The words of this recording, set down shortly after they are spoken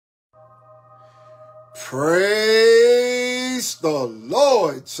Praise the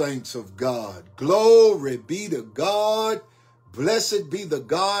Lord, saints of God. Glory be to God. Blessed be the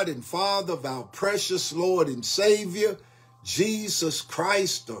God and Father of our precious Lord and Savior, Jesus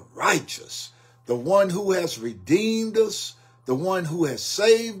Christ the righteous, the one who has redeemed us, the one who has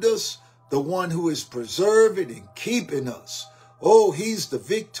saved us, the one who is preserving and keeping us. Oh, he's the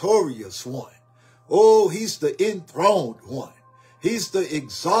victorious one. Oh, he's the enthroned one. He's the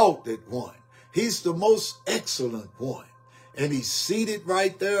exalted one. He's the most excellent one. And he's seated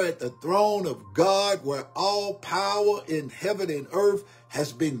right there at the throne of God, where all power in heaven and earth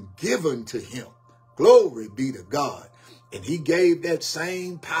has been given to him. Glory be to God. And he gave that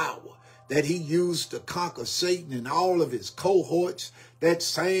same power that he used to conquer Satan and all of his cohorts, that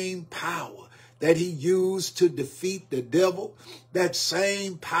same power that he used to defeat the devil, that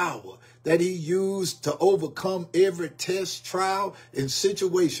same power that he used to overcome every test, trial, and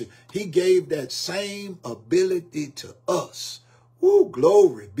situation. He gave that same ability to us. Ooh,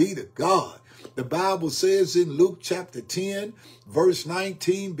 glory be to God. The Bible says in Luke chapter 10, verse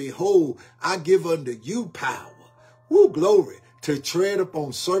 19, behold, I give unto you power. Ooh, glory. To tread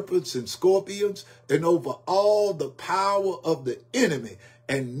upon serpents and scorpions and over all the power of the enemy,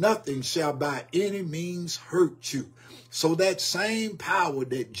 and nothing shall by any means hurt you. So that same power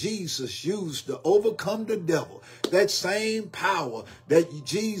that Jesus used to overcome the devil, that same power that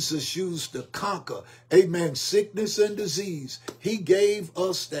Jesus used to conquer, amen, sickness and disease, he gave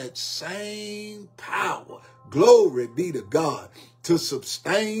us that same power. Glory be to God, to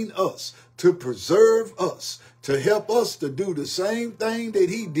sustain us, to preserve us, to help us to do the same thing that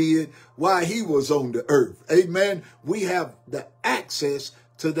he did while he was on the earth. Amen. We have the access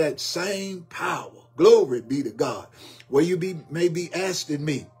to that same power. Glory be to God. Well, you may be asking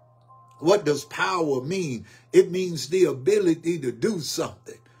me, what does power mean? It means the ability to do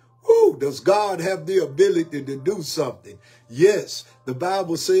something. Who does God have the ability to do something? Yes, the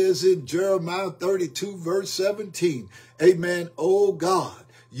Bible says in Jeremiah 32, verse 17, amen, O God,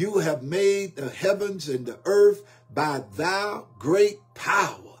 you have made the heavens and the earth by thy great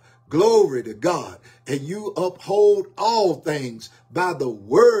power. Glory to God. And you uphold all things by the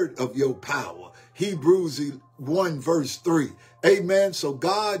word of your power. Hebrews 1 verse 3. Amen. So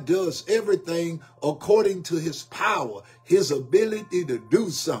God does everything according to his power, his ability to do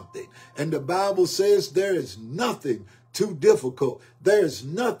something. And the Bible says there is nothing too difficult. There's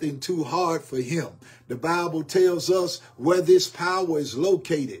nothing too hard for him. The Bible tells us where this power is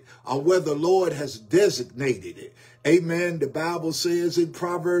located or where the Lord has designated it. Amen. The Bible says in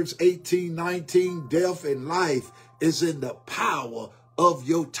Proverbs 18:19, death and life is in the power of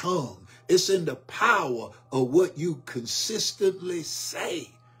your tongue. It's in the power of what you consistently say.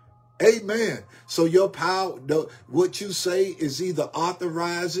 Amen. So your power, what you say is either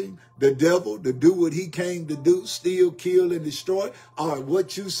authorizing the devil to do what he came to do, steal, kill, and destroy, or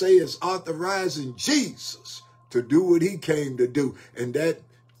what you say is authorizing Jesus to do what he came to do, and that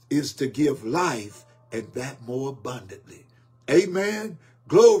is to give life and that more abundantly. Amen.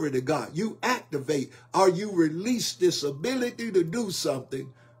 Glory to God. You activate or you release this ability to do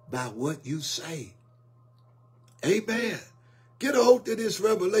something by what you say. Amen. Get a hold of this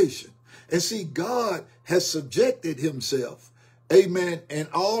revelation and see God has subjected himself, amen, and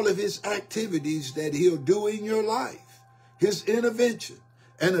all of his activities that he'll do in your life. His intervention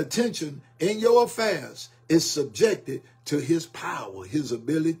and attention in your affairs is subjected to his power, his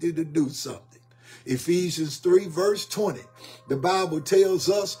ability to do something. Ephesians 3 verse 20, the Bible tells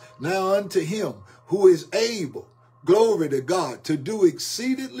us, now unto him who is able, glory to God, to do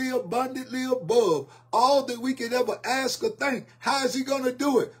exceedingly abundantly above all that we could ever ask or think. How is he going to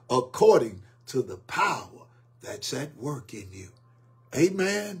do it? According to the power that's at work in you.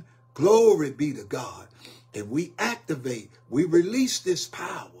 Amen. Glory be to God. And we activate, we release this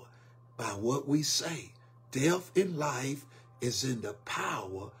power by what we say. Death and life is in the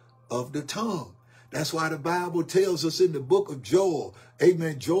power of the tongue. That's why the Bible tells us in the book of Joel,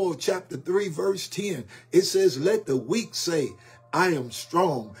 amen, Joel chapter 3, verse 10, it says, let the weak say, I am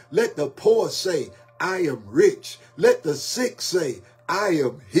strong. Let the poor say, I am rich. Let the sick say, I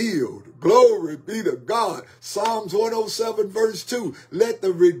am healed. Glory be to God. Psalms 107, verse 2, let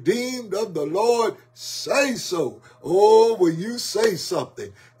the redeemed of the Lord say so. Oh, will you say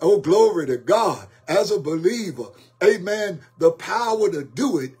something? Oh, glory to God. As a believer, amen, the power to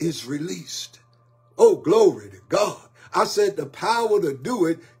do it is released. Oh, glory to God. I said the power to do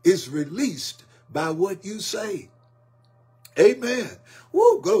it is released by what you say. Amen.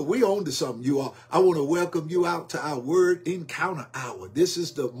 Woo, go. We on to something, you all. I want to welcome you out to our Word Encounter Hour. This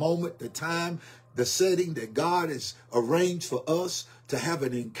is the moment, the time, the setting that God has arranged for us to have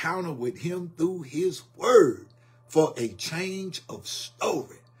an encounter with him through his word for a change of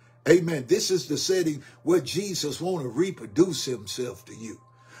story. Amen. This is the setting where Jesus want to reproduce himself to you.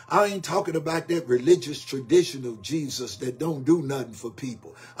 I ain't talking about that religious tradition of Jesus that don't do nothing for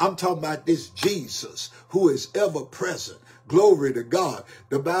people. I'm talking about this Jesus who is ever present. Glory to God.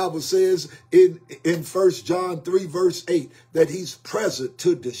 The Bible says in 1 John 3 verse 8 that he's present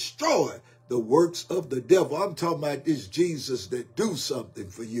to destroy the works of the devil. I'm talking about this Jesus that do something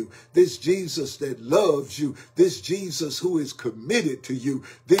for you. This Jesus that loves you. This Jesus who is committed to you.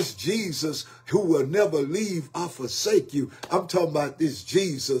 This Jesus who will never leave or forsake you. I'm talking about this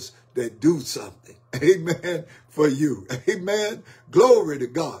Jesus that do something. Amen. For you. Amen. Glory to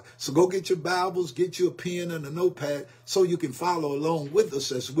God. So go get your Bibles, get you a pen and a notepad so you can follow along with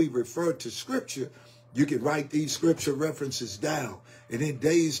us as we refer to scripture. You can write these scripture references down. And in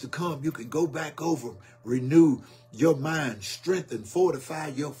days to come, you can go back over them, renew your mind, strengthen, fortify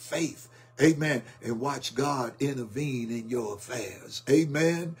your faith. Amen. And watch God intervene in your affairs.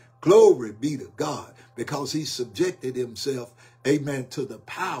 Amen. Glory be to God, because he subjected himself, amen, to the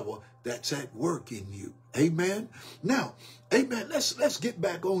power that's at work in you. Amen. Now, amen, let's get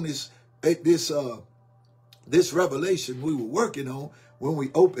back on this revelation we were working on when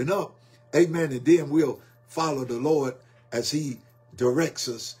we open up. Amen. And then we'll follow the Lord as he directs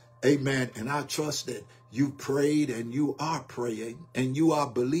us. Amen. And I trust that you prayed and you are praying and you are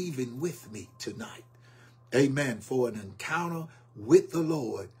believing with me tonight. Amen. For an encounter with the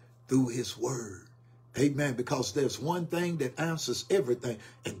Lord through his word. Amen. Because there's one thing that answers everything,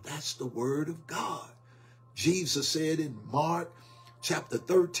 and that's the word of God. Jesus said in Mark chapter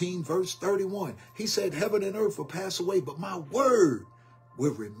 13, verse 31, he said, heaven and earth will pass away, but my word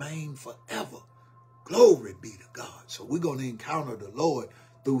will remain forever. Glory be to God. So we're going to encounter the Lord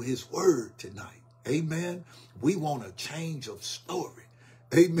through his word tonight. Amen. We want a change of story.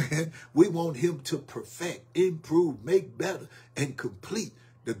 Amen. We want him to perfect, improve, make better, and complete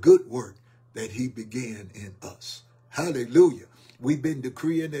the good work that he began in us. Hallelujah. We've been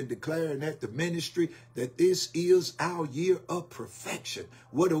decreeing and declaring at the ministry that this is our year of perfection.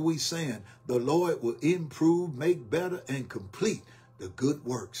 What are we saying? The Lord will improve, make better, and complete the good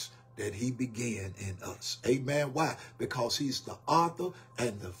works that he began in us. Amen. Why? Because he's the author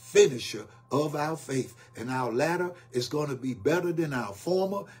and the finisher of our faith. And our latter is going to be better than our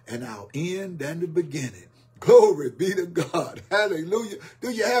former, and our end than the beginning. Glory be to God. Hallelujah. Do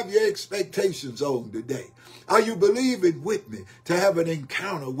you have your expectations on today? Are you believing with me to have an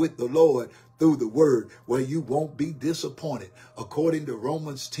encounter with the Lord through the word where you won't be disappointed? According to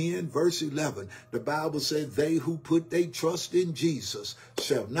Romans 10 verse 11, the Bible said they who put their trust in Jesus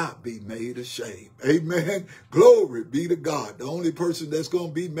shall not be made ashamed. Amen. Glory be to God. The only person that's going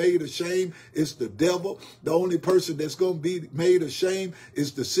to be made ashamed is the devil. The only person that's going to be made ashamed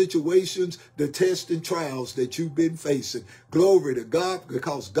is the situations, the tests and trials that you've been facing. Glory to God,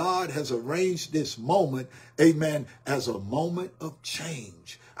 because God has arranged this moment, amen, as a moment of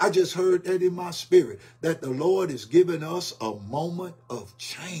change. I just heard that in my spirit, that the Lord is giving us a moment of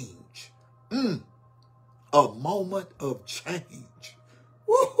change. A moment of change.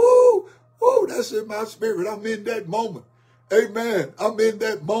 Woohoo! Woo, that's in my spirit. I'm in that moment. Amen. I'm in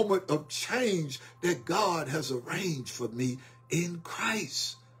that moment of change that God has arranged for me in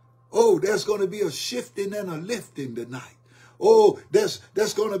Christ. Oh, there's going to be a shifting and a lifting tonight. Oh, there's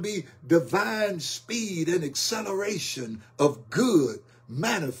going to be divine speed and acceleration of good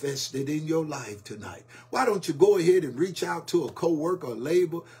manifested in your life tonight. Why don't you go ahead and reach out to a coworker,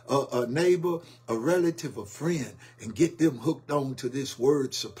 a neighbor, a relative, a friend, and get them hooked on to this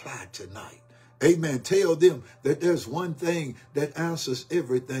word supply tonight. Amen. Tell them that there's one thing that answers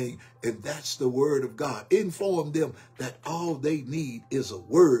everything, and that's the word of God. Inform them that all they need is a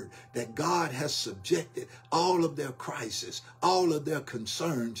word, that God has subjected all of their crises, all of their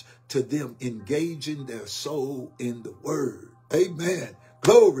concerns to them engaging their soul in the word. Amen.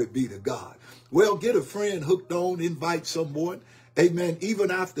 Glory be to God. Well, get a friend hooked on, invite someone. Amen.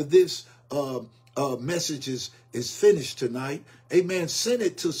 Even after this message is finished tonight, amen, send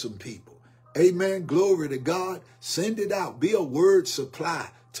it to some people. Amen. Glory to God. Send it out. Be a word supply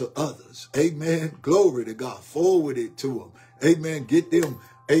to others. Amen. Glory to God. Forward it to them. Amen. Get them,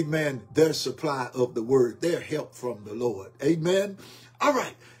 amen, their supply of the word, their help from the Lord. Amen. All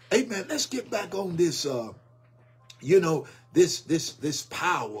right. Amen. Let's get back on this, this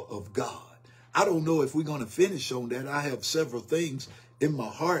power of God. I don't know if we're going to finish on that. I have several things in my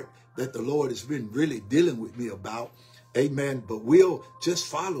heart that the Lord has been really dealing with me about. Amen. But we'll just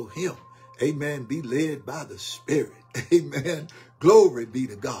follow him. Amen. Be led by the Spirit. Amen. Glory be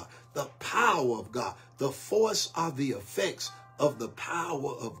to God. The power of God. The force are the effects of the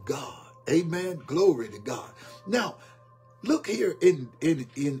power of God. Amen. Glory to God. Now, look here in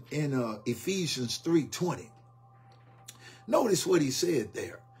Ephesians 3:20. Notice what he said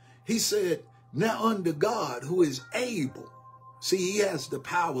there. He said, now unto God who is able. See, he has the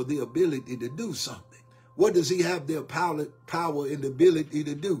power, the ability to do something. What does he have the power and ability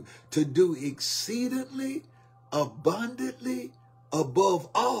to do? To do exceedingly, abundantly, above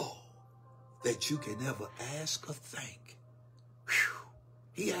all that you can ever ask or think. Whew.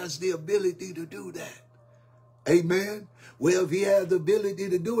 He has the ability to do that. Amen. Well, if he has the ability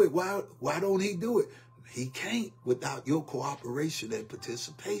to do it, why don't he do it? He can't without your cooperation and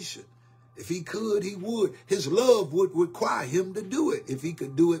participation. If he could, he would. His love would require him to do it if he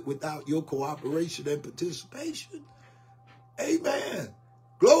could do it without your cooperation and participation. Amen.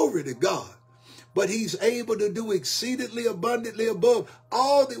 Glory to God. But he's able to do exceedingly abundantly above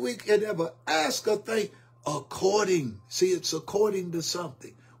all that we can ever ask or think according. See, it's according to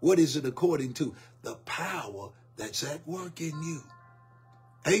something. What is it according to? The power that's at work in you.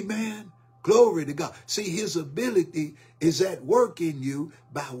 Amen. Glory to God. See, his ability is at work in you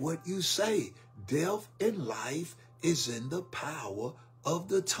by what you say. Death and life is in the power of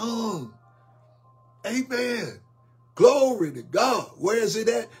the tongue. Amen. Glory to God. Where is it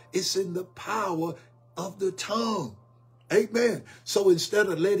at? It's in the power of the tongue. Amen. So instead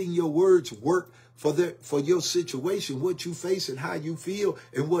of letting your words work for your situation, what you face and how you feel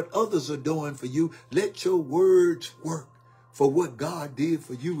and what others are doing for you, let your words work for what God did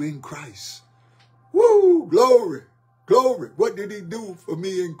for you in Christ. Woo! Glory! Glory! What did he do for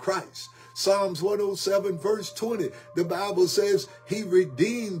me in Christ? Psalms 107 verse 20, the Bible says he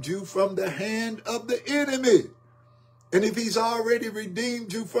redeemed you from the hand of the enemy. And if he's already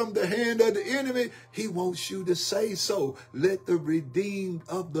redeemed you from the hand of the enemy, he wants you to say so. Let the redeemed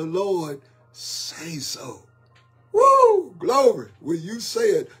of the Lord say so. Woo! Glory! When you say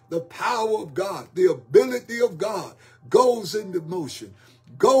it, the power of God, the ability of God goes into motion,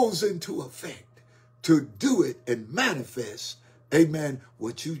 goes into effect to do it and manifest, amen,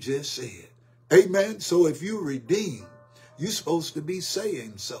 what you just said. Amen. So if you redeem, you're supposed to be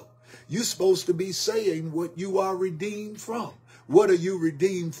saying so. You're supposed to be saying what you are redeemed from. What are you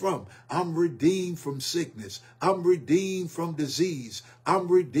redeemed from? I'm redeemed from sickness. I'm redeemed from disease. I'm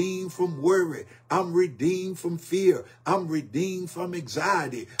redeemed from worry. I'm redeemed from fear. I'm redeemed from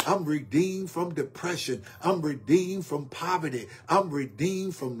anxiety. I'm redeemed from depression. I'm redeemed from poverty. I'm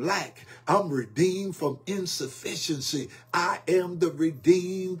redeemed from lack. I'm redeemed from insufficiency. I am the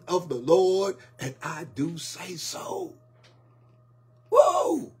redeemed of the Lord, and I do say so.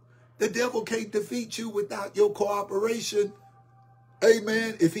 Whoa! The devil can't defeat you without your cooperation.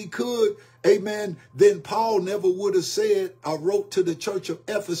 Amen. If he could, amen, then Paul never would have said, I wrote to the church of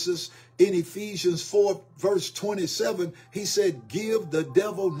Ephesus in Ephesians 4 verse 27, he said, give the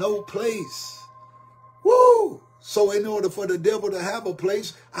devil no place. Woo! So in order for the devil to have a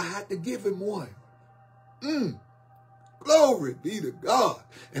place, I had to give him one. Glory be to God.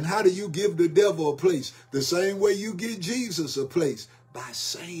 And how do you give the devil a place? The same way you give Jesus a place, by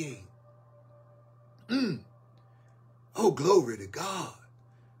saying. Oh, glory to God.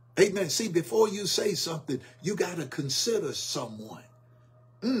 Amen. See, before you say something, you got to consider someone.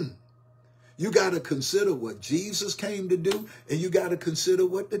 You got to consider what Jesus came to do, and you got to consider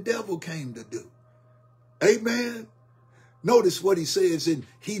what the devil came to do. Amen. Notice what he says in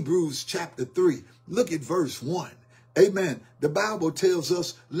Hebrews chapter 3. Look at verse 1. Amen. The Bible tells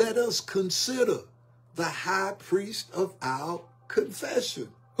us, let us consider the high priest of our confession.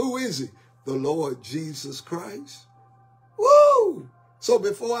 Who is he? The Lord Jesus Christ. Woo! So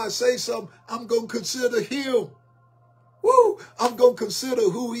before I say something, I'm going to consider him. Woo! I'm going to consider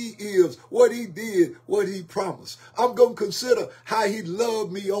who he is, what he did, what he promised. I'm going to consider how he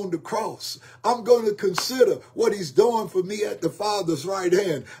loved me on the cross. I'm going to consider what he's doing for me at the Father's right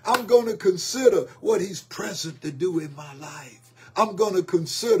hand. I'm going to consider what he's present to do in my life. I'm going to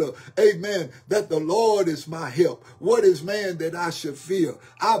consider, amen, that the Lord is my help. What is man that I should fear?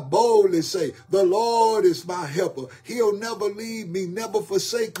 I boldly say, the Lord is my helper. He'll never leave me, never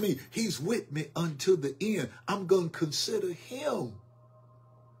forsake me. He's with me until the end. I'm going to consider him.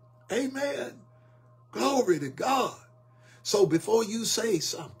 Amen. Glory to God. So before you say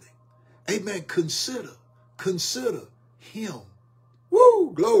something, amen, consider him.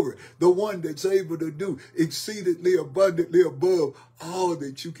 Woo, glory. The one that's able to do exceedingly abundantly above all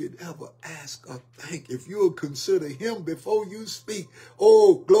that you could ever ask or think. If you'll consider him before you speak,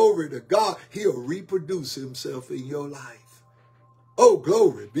 oh, glory to God, he'll reproduce himself in your life. Oh,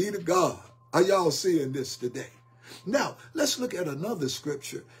 glory be to God. Are y'all seeing this today? Now, let's look at another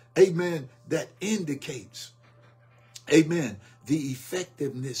scripture, amen, that indicates Amen. The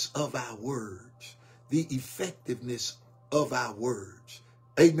effectiveness of our words. The effectiveness of our words.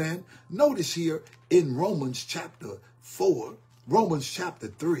 Amen. Notice here in Romans chapter 4, Romans chapter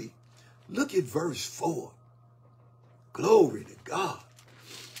 3, look at verse 4. Glory to God.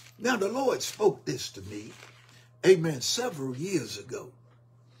 Now the Lord spoke this to me, amen, several years ago.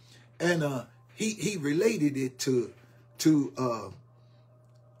 And he related it to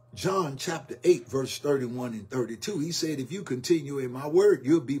John chapter 8, verse 31 and 32. He said, if you continue in my word,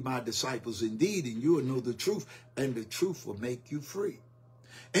 you'll be my disciples indeed, and you will know the truth, and the truth will make you free.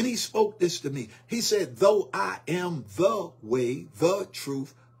 And he spoke this to me. He said, though I am the way, the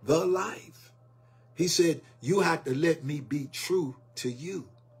truth, the life. He said, you have to let me be true to you.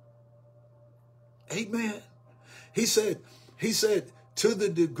 Amen. He said, to the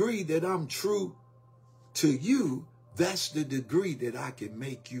degree that I'm true to you, that's the degree that I can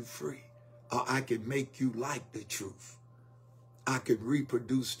make you free. Or I can make you like the truth. I can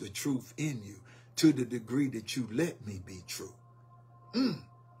reproduce the truth in you to the degree that you let me be true.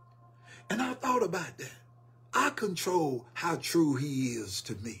 And I thought about that. I control how true he is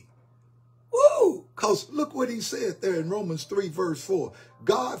to me. Woo! Because look what he said there in Romans 3, verse 4.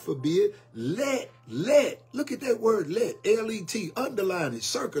 God forbid, let, look at that word, let, L-E-T, underline it,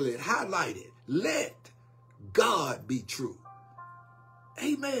 circle it, highlight it. Let God be true.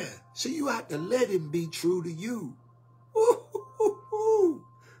 Amen. So you have to let him be true to you. Woo-hoo-hoo-hoo.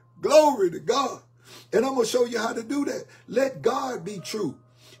 Glory to God. And I'm going to show you how to do that. Let God be true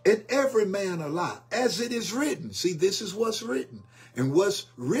and every man a lie, as it is written. See, this is what's written. And what's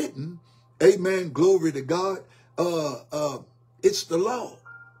written, amen, glory to God, it's the law.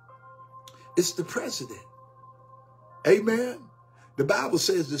 It's the president. Amen. The Bible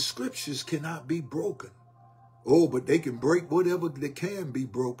says the scriptures cannot be broken. Oh, but they can break whatever that can be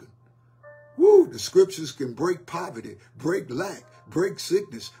broken. Woo, the scriptures can break poverty, break lack, break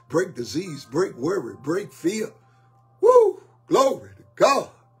sickness, break disease, break worry, break fear. Woo, glory to God.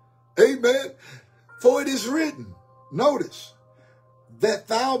 Amen. For it is written, notice, that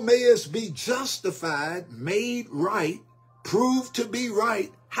thou mayest be justified, made right, proved to be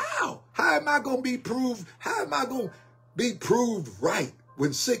right. How? How am I going to be proved? How am I going to be proved right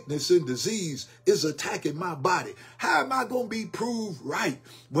when sickness and disease is attacking my body? How am I going to be proved right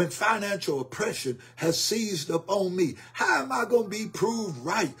when financial oppression has seized upon me? How am I going to be proved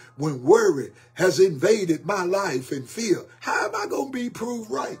right when worry has invaded my life and fear? How am I going to be proved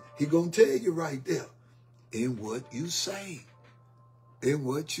right? He's going to tell you right there in what you say. In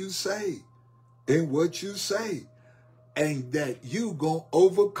what you say, in what you say, and that you gonna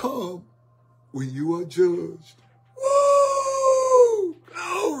overcome when you are judged. Woo!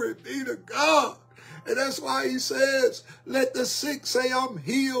 Glory be to God. And that's why he says, let the sick say I'm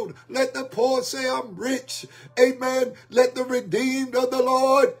healed. Let the poor say I'm rich. Amen. Let the redeemed of the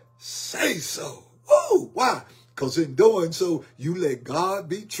Lord say so. Woo! Why? Because in doing so, you let God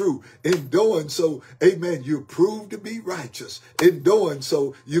be true. In doing so, amen, you're proved to be righteous. In doing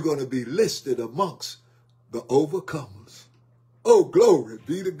so, you're going to be listed amongst the overcomers. Oh, glory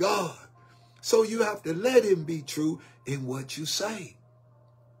be to God. So you have to let him be true in what you say.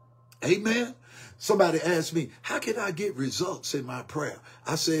 Amen. Somebody asked me, how can I get results in my prayer?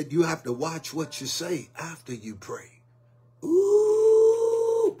 I said, you have to watch what you say after you pray.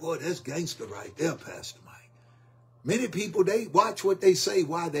 Ooh, boy, that's gangster right there, Pastor Mike. Many people, they watch what they say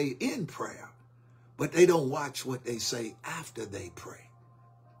while they in prayer, but they don't watch what they say after they pray.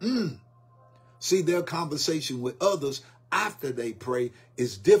 See, their conversation with others after they pray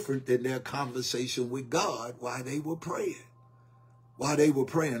is different than their conversation with God while they were praying. While they were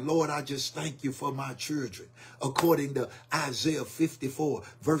praying, Lord, I just thank you for my children. According to Isaiah 54,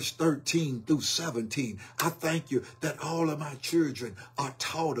 verse 13 through 17, I thank you that all of my children are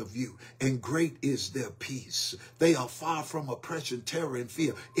taught of you, and great is their peace. They are far from oppression, terror, and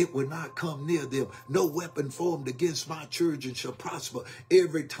fear. It will not come near them. No weapon formed against my children shall prosper.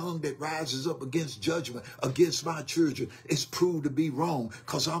 Every tongue that rises up against judgment against my children is proved to be wrong,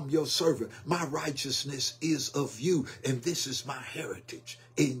 because I'm your servant. My righteousness is of you, and this is my heritage.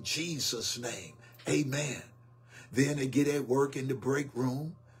 In Jesus' name, amen. Then they get at work in the break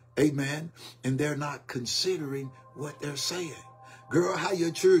room, amen, and they're not considering what they're saying. Girl, how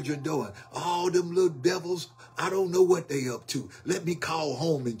your children doing? All them little devils, I don't know what they up to. Let me call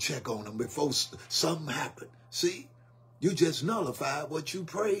home and check on them before something happened. See, you just nullified what you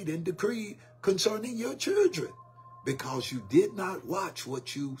prayed and decreed concerning your children because you did not watch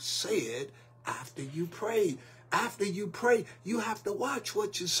what you said after you prayed. After you pray, you have to watch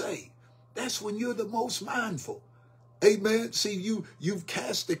what you say. That's when you're the most mindful. Amen. See, you've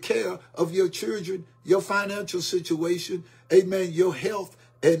cast the care of your children, your financial situation, amen, your health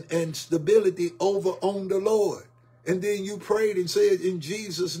and stability over on the Lord. And then you prayed and said, in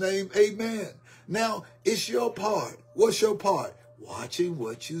Jesus' name, amen. Now, it's your part. What's your part? Watching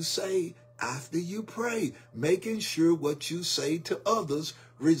what you say after you pray, making sure what you say to others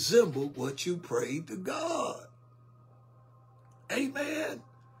resemble what you prayed to God. Amen.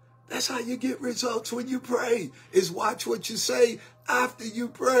 That's how you get results when you pray, is watch what you say after you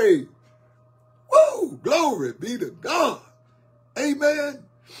pray. Woo! Glory be to God. Amen.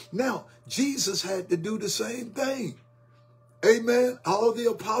 Now, Jesus had to do the same thing. Amen. All the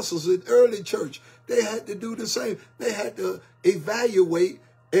apostles in early church, they had to do the same. They had to evaluate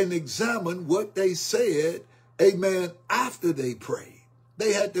and examine what they said, amen, after they prayed.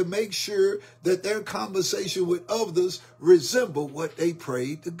 They had to make sure that their conversation with others resembled what they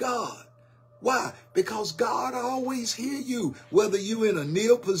prayed to God. Why? Because God always hears you, whether you in a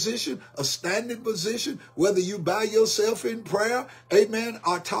kneel position, a standing position, whether you by yourself in prayer, amen,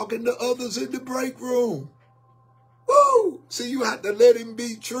 or talking to others in the break room. Woo! See, you have to let him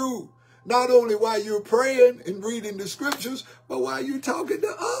be true. Not only while you're praying and reading the scriptures, but while you're talking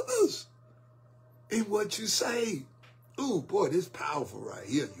to others in what you say. Ooh, boy, this is powerful right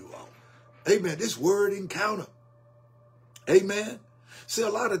here, you all. Amen. This word encounter. Amen. See, a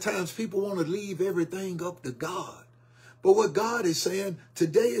lot of times people want to leave everything up to God. But what God is saying,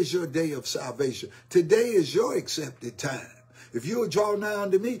 today is your day of salvation. Today is your accepted time. If you'll draw nigh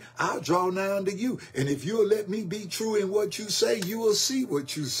unto me, I'll draw nigh unto you. And if you'll let me be true in what you say, you will see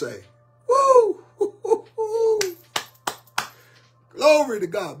what you say. Woo! Glory to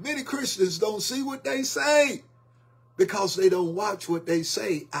God. Many Christians don't see what they say because they don't watch what they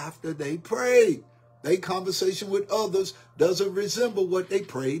say after they pray. Their conversation with others doesn't resemble what they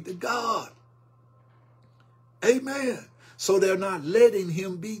prayed to God. Amen. So they're not letting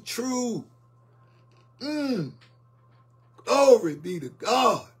him be true. Glory be to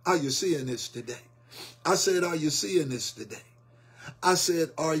God. Are you seeing this today? I said, are you seeing this today? I said,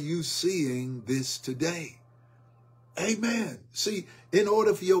 are you seeing this today? Amen. See, in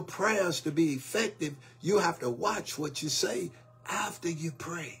order for your prayers to be effective, you have to watch what you say after you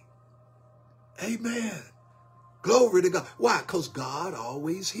pray. Amen. Glory to God. Why? Because God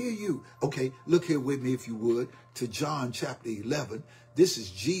always hears you. Okay, look here with me, if you would, to John chapter 11. This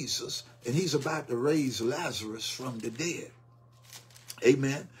is Jesus, and he's about to raise Lazarus from the dead.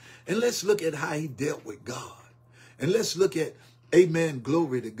 Amen. And let's look at how he dealt with God. And let's look at, amen,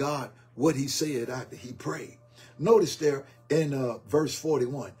 glory to God, what he said after he prayed. Notice there in verse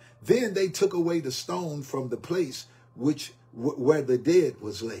 41, then they took away the stone from the place where the dead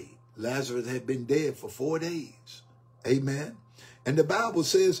was laid. Lazarus had been dead for 4 days. Amen. And the Bible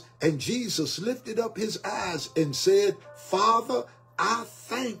says, and Jesus lifted up his eyes and said, Father, I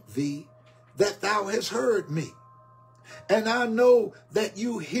thank thee that thou hast heard me. And I know that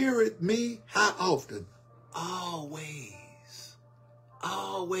you heareth me how often? Always.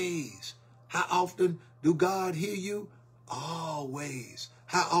 Always. How often do God hear you? Always.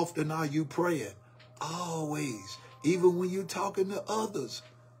 How often are you praying? Always. Even when you're talking to others.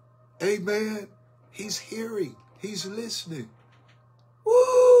 Amen. He's hearing. He's listening.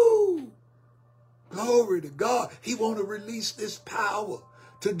 Woo! Glory to God. He want to release this power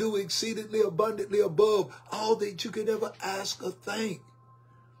to do exceedingly abundantly above all that you could ever ask or think.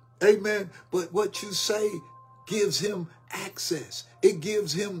 Amen. But what you say gives him access. It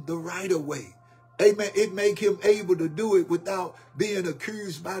gives him the right of way. Amen. It make him able to do it without being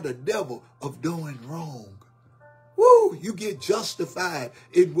accused by the devil of doing wrong. Woo! You get justified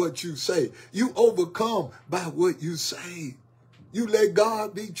in what you say. You overcome by what you say. You let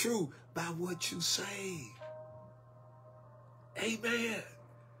God be true by what you say. Amen.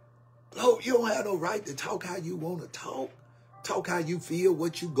 Lord, you don't have no right to talk how you want to talk. Talk how you feel,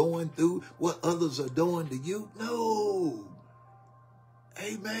 what you're going through, what others are doing to you. No.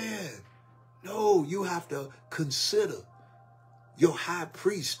 Amen. No, you have to consider your high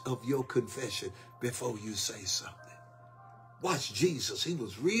priest of your confession before you say something. Watch Jesus. He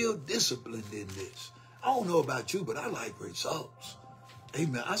was real disciplined in this. I don't know about you, but I like results.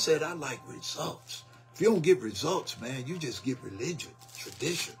 Amen. I said I like results. If you don't get results, man, you just get religion,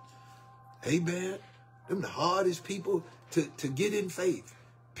 tradition. Amen. Them the hardest people to get in faith.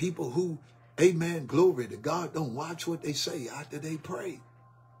 People who, amen, glory to God, don't watch what they say after they pray.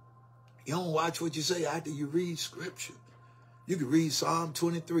 You don't watch what you say after you read scripture. You can read Psalm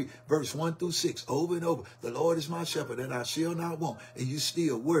 23, verse 1 through 6, over and over. The Lord is my shepherd, and I shall not want. And you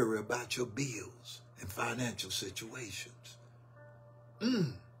still worry about your bills and financial situations.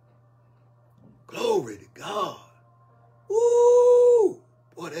 Glory to God. Woo!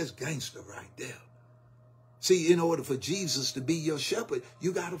 Boy, that's gangster right there. See, in order for Jesus to be your shepherd,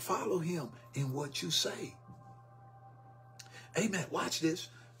 you got to follow him in what you say. Amen. Watch this.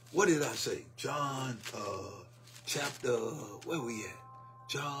 What did I say? John chapter, where we at?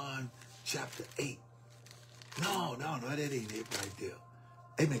 John chapter 8. No, that ain't it right there.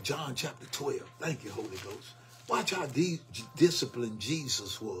 Amen. John chapter 12. Thank you, Holy Ghost. Watch how disciplined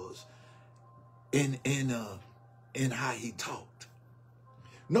Jesus was in how he talked.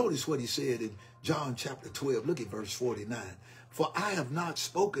 Notice what he said in John chapter 12. Look at verse 49. For I have not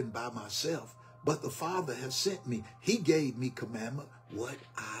spoken by myself, but the Father has sent me. He gave me commandment what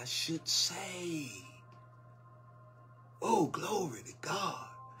I should say. Oh, glory to God.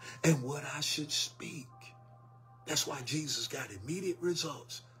 And what I should speak. That's why Jesus got immediate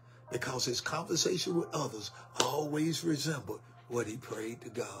results, because his conversation with others always resembled what he prayed to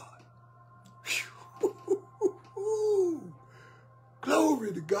God.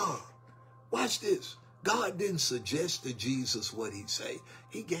 Glory to God. Watch this. God didn't suggest to Jesus what he'd say.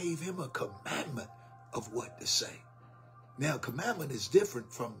 He gave him a commandment of what to say. Now, commandment is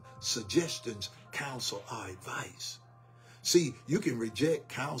different from suggestions, counsel, or advice. See, you can reject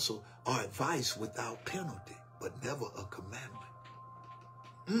counsel or advice without penalty, but never a commandment.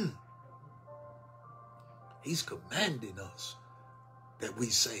 He's commanding us that we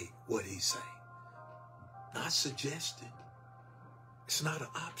say what he say. Not suggesting. It's not an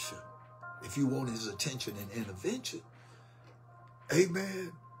option. If you want his attention and intervention.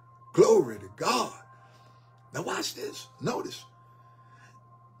 Amen. Glory to God. Now watch this. Notice.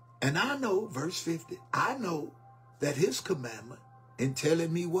 And I know, verse 50, I know that his commandment in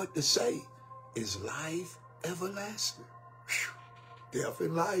telling me what to say is life everlasting. Whew. Death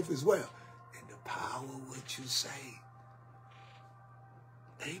and life as well. And the power of what you say.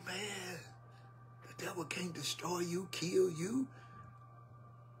 Amen. The devil can't destroy you, kill you,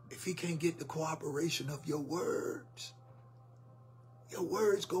 if he can't get the cooperation of your words. Your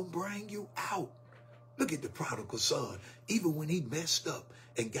words gonna bring you out. Look at the prodigal son. Even when he messed up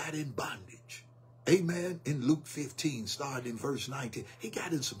and got in bondage. Amen. In Luke 15, starting in verse 19, he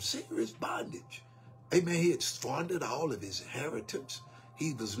got in some serious bondage. Amen. He had squandered all of his inheritance.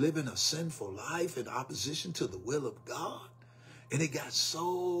 He was living a sinful life in opposition to the will of God. And it got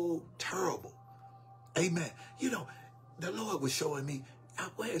so terrible. Amen. You know, the Lord was showing me,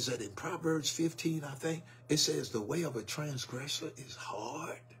 where is that in Proverbs 15, I think? It says the way of a transgressor is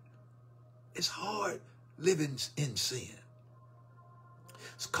hard. It's hard living in sin.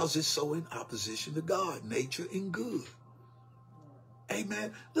 It's because it's so in opposition to God, nature and good.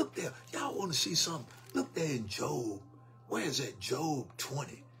 Amen. Look there. Y'all want to see something? Look there in Job. Where is that? Job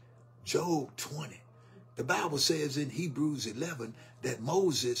 20. Job 20. The Bible says in Hebrews 11 that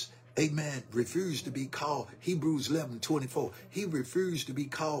Moses, amen, refused to be called, Hebrews 11:24, he refused to be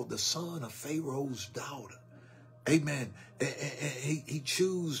called the son of Pharaoh's daughter. Amen. And he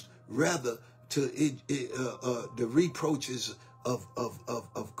chose rather to the reproaches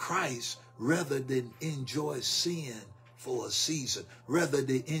of Christ rather than enjoy sin for a season, rather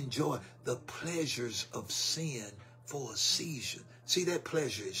than enjoy the pleasures of sin for a season. See, that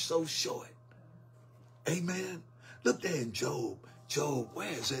pleasure is so short. Amen. Look there in Job. Job,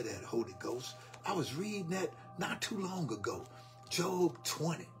 where is that at, Holy Ghost? I was reading that not too long ago. Job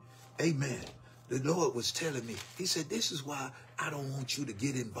 20. Amen. The Lord was telling me, he said, this is why I don't want you to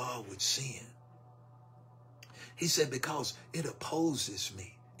get involved with sin. He said, because it opposes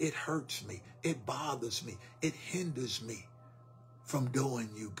me. It hurts me. It bothers me. It hinders me from doing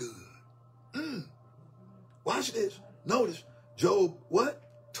you good. Watch this. Notice Job, what?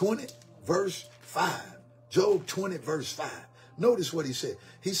 20, verse 5. Job 20, verse 5. Notice what he said.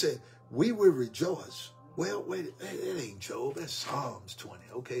 He said, we will rejoice. Well, wait, that ain't Job. That's Psalms 20.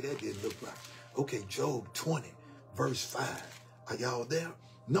 Okay, that didn't look right. Okay, Job 20, verse 5. Are y'all there?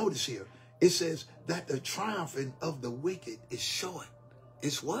 Notice here. It says that the triumphing of the wicked is short.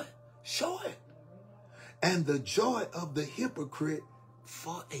 It's what? Short. And the joy of the hypocrite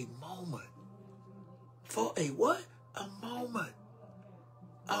for a moment. For a what? A moment.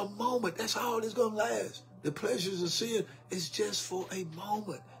 A moment. That's all it's going to last. The pleasures of sin is just for a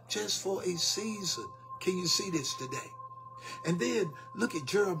moment. Just for a season. Can you see this today? And then look at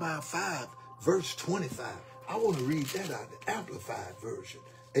Jeremiah 5, verse 25. I want to read that out of the Amplified version.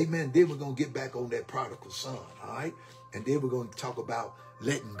 Amen. Then we're going to get back on that prodigal son. All right. And then we're going to talk about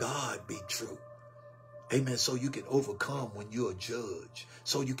letting God be true. Amen. So you can overcome when you're a judge.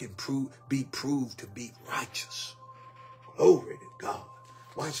 So you can be proved to be righteous. Glory to God.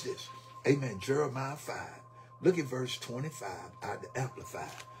 Watch this. Amen. Jeremiah 5. Look at verse 25 out of the Amplified.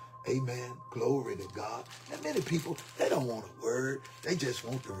 Amen. Glory to God. And many people, they don't want a word. They just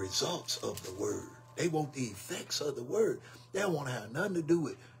want the results of the word. They want the effects of the word. They don't want to have nothing to do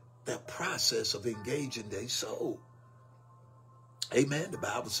with the process of engaging their soul. Amen. The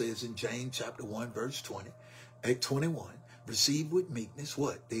Bible says in James chapter 1, verse 21, receive with meekness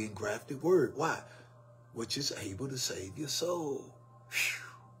what? The engrafted word. Why? Which is able to save your soul. Whew.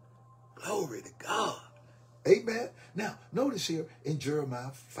 Glory to God. Amen. Now, notice here in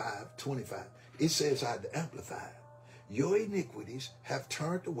Jeremiah 5:25, it says, I amplify, your iniquities have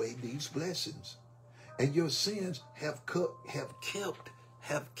turned away these blessings, and your sins have kept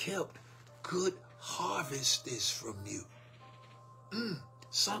good harvests from you.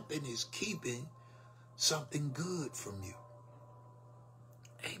 Something is keeping something good from you.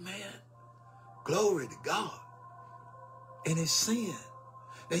 Amen. Glory to God. And it's sin.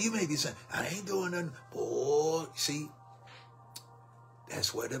 Now you may be saying, I ain't doing nothing. Boy, see,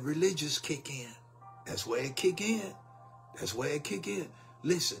 that's where the religious kick in. That's where it kick in. That's where it kick in.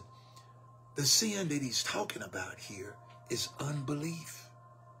 Listen, the sin that he's talking about here is unbelief.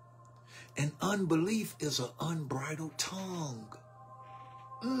 And unbelief is an unbridled tongue.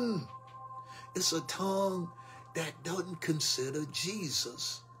 It's a tongue that doesn't consider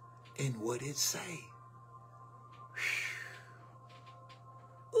Jesus in what it say.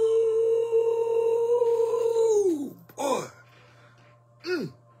 Ooh, boy.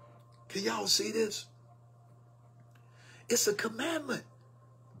 Can y'all see this? It's a commandment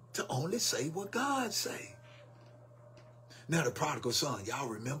to only say what God say. Now, the prodigal son, y'all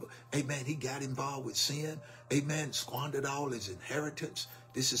remember? Amen. He got involved with sin. Amen. Squandered all his inheritance.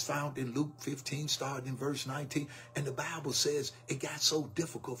 This is found in Luke 15, starting in verse 19. And the Bible says it got so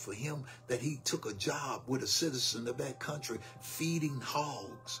difficult for him that he took a job with a citizen of that country feeding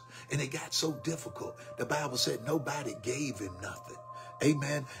hogs. And it got so difficult. The Bible said nobody gave him nothing.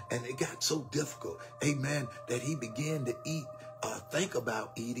 Amen. And it got so difficult. Amen. That he began to think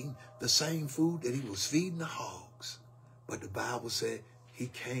about eating the same food that he was feeding the hogs. But the Bible said he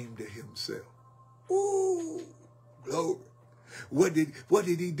came to himself. Ooh, glory. What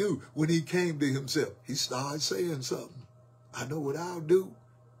did he do when he came to himself? He started saying something. I know what I'll do.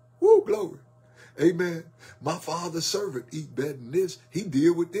 Woo, glory. Amen. My father's servant eat better than this. He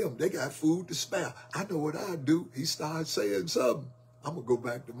deal with them. They got food to spare. I know what I'll do. He started saying something. I'm going to go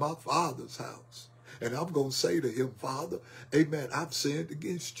back to my father's house. And I'm going to say to him, Father, amen, I've sinned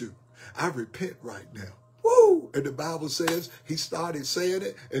against you. I repent right now. Woo! And the Bible says he started saying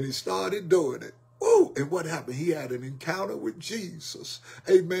it and he started doing it. Woo! And what happened? He had an encounter with Jesus.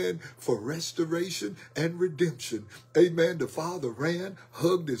 Amen. For restoration and redemption. Amen. The father ran,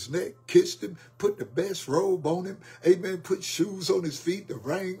 hugged his neck, kissed him, put the best robe on him. Amen. Put shoes on his feet, the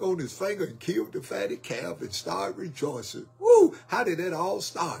ring on his finger, and killed the fatted calf and started rejoicing. Woo! How did that all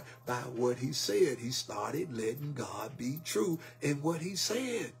start? By what he said. He started letting God be true in what he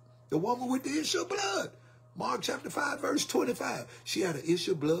said. The woman with the issue of blood. Mark chapter 5, verse 25. She had an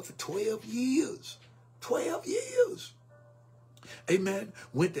issue of blood for 12 years. 12 years. Amen.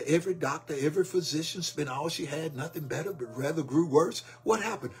 Went to every doctor, every physician, spent all she had, nothing better, but rather grew worse. What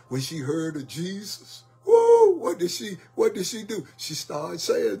happened when she heard of Jesus? Woo! What did she do? She started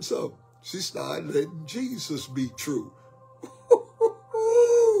saying something. She started letting Jesus be true.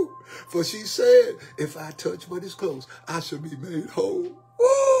 For she said, if I touch but his clothes, I shall be made whole.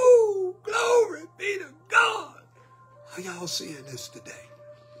 Woo! Glory be to God. Are y'all seeing this today?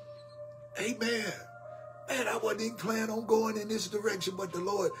 Amen. Man, I wasn't even planning on going in this direction, but the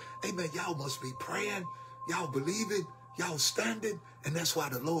Lord, amen, y'all must be praying. Y'all believing. Y'all standing. And that's why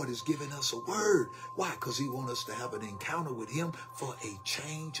the Lord is giving us a word. Why? Because he wants us to have an encounter with him for a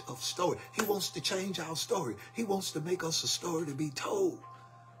change of story. He wants to change our story. He wants to make us a story to be told.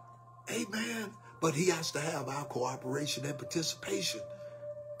 Amen. But he has to have our cooperation and participation.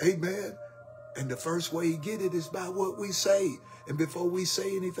 Amen. And the first way he get it is by what we say. And before we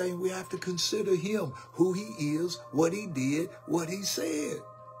say anything, we have to consider him, who he is, what he did, what he said.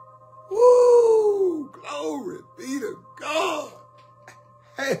 Woo! Glory be to God.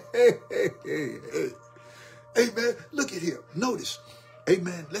 Hey, hey, hey, hey, hey. Amen. Look at here. Notice.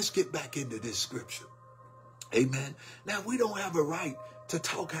 Amen. Let's get back into this scripture. Amen. Now, we don't have a right to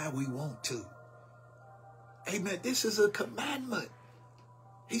talk how we want to. Amen. This is a commandment.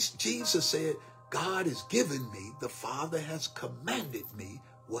 Jesus said, God has given me, the Father has commanded me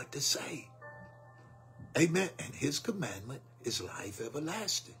what to say. Amen. And his commandment is life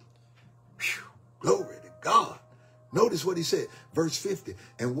everlasting. Whew. Glory to God. Notice what he said, verse 50.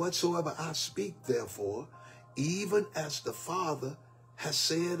 And whatsoever I speak, therefore, even as the Father has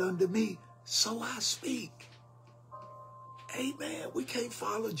said unto me, so I speak. Amen. We can't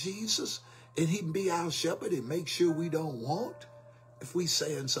follow Jesus and he can be our shepherd and make sure we don't want if we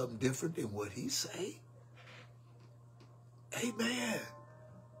saying something different than what he say. Amen.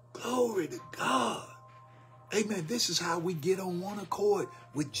 Glory to God. Amen. This is how we get on one accord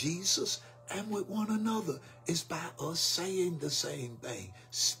with Jesus and with one another. It's by us saying the same thing,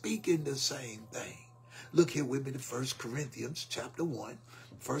 speaking the same thing. Look here with me to 1 Corinthians chapter 1.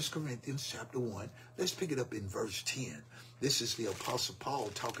 1 Corinthians chapter 1. Let's pick it up in verse 10. This is the Apostle Paul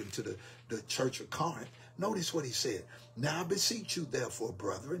talking to the church of Corinth. Notice what he said. Now I beseech you, therefore,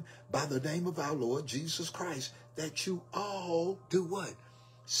 brethren, by the name of our Lord Jesus Christ, that you all do what?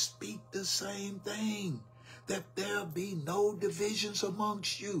 Speak the same thing, that there be no divisions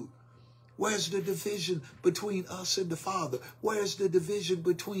amongst you. Where's the division between us and the Father? Where's the division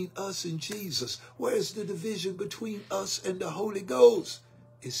between us and Jesus? Where's the division between us and the Holy Ghost?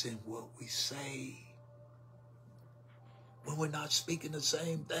 It's in what we say. When we're not speaking the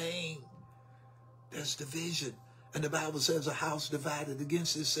same thing, there's division. And the Bible says a house divided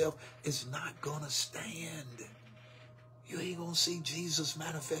against itself is not going to stand. You ain't going to see Jesus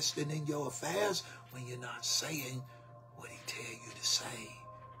manifesting in your affairs when you're not saying what he tell you to say.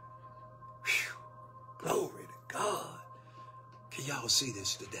 Whew. Glory to God. Can y'all see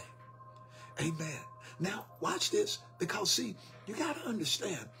this today? Amen. Now, watch this, because, see, you got to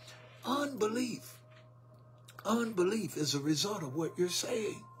understand, unbelief is a result of what you're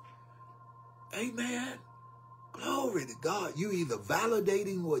saying. Amen. Glory to God. You either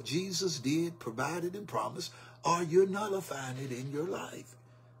validating what Jesus did, provided, and promised, or you're nullifying it in your life.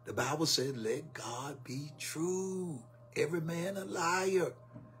 The Bible said, let God be true, every man a liar.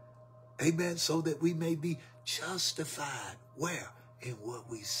 Amen. So that we may be justified. Where? In what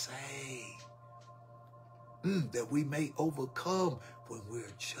we say. That we may overcome when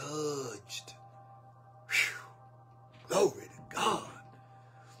we're judged. Whew. Glory to God.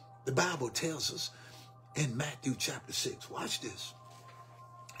 The Bible tells us in Matthew chapter 6. Watch this.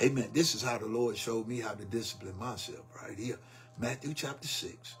 Amen. This is how the Lord showed me how to discipline myself right here. Matthew chapter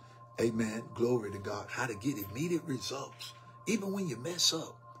 6. Amen. Glory to God. How to get immediate results. Even when you mess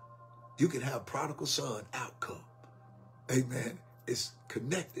up, you can have prodigal son outcome. Amen. It's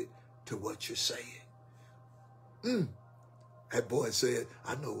connected to what you're saying. That boy said,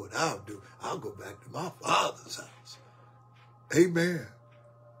 I know what I'll do. I'll go back to my father's house. Amen.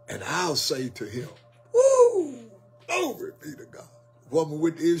 And I'll say to him, woo, glory be to God. Woman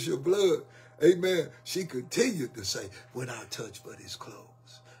with the issue of blood, amen, she continued to say, when I touch but his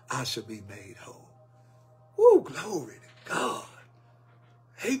clothes, I shall be made whole. Woo, glory to God.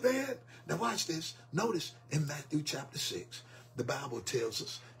 Amen. Now watch this. Notice in Matthew chapter 6, the Bible tells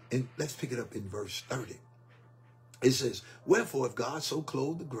us, and let's pick it up in verse 30. It says, wherefore if God so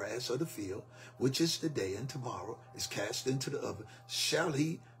clothe the grass of the field, which is today and tomorrow is cast into the oven, shall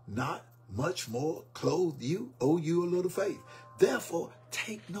he not much more clothe you, owe you a little faith? Therefore,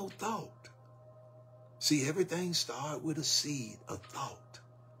 take no thought. See, everything starts with a seed, a thought.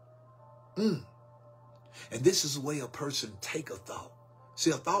 And this is the way a person take a thought.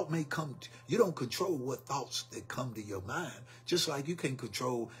 See, a thought may come, you don't control what thoughts that come to your mind, just like you can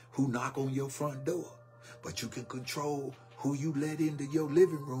control who knock on your front door. But you can control who you let into your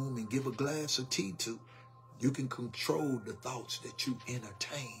living room and give a glass of tea to. You can control the thoughts that you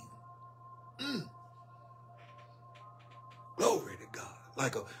entertain. Glory to God.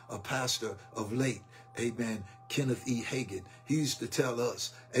 Like a pastor of late, amen, Kenneth E. Hagin, he used to tell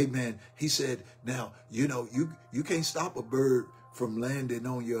us, amen, he said, now, you know, you can't stop a bird from landing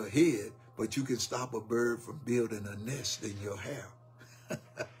on your head, but you can stop a bird from building a nest in your hair.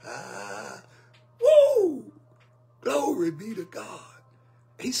 Woo! Glory be to God.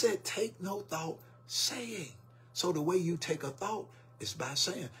 He said, take no thought saying. So the way you take a thought is by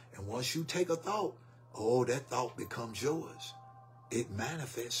saying. And once you take a thought, oh, that thought becomes yours. It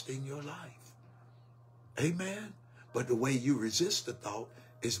manifests in your life. Amen. But the way you resist the thought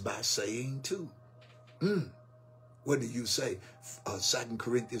is by saying too. What do you say? 2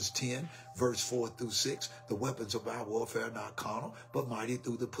 Corinthians 10, verse 4 through 6. The weapons of our warfare are not carnal, but mighty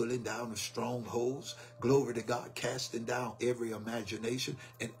through the pulling down of strongholds. Glory to God, casting down every imagination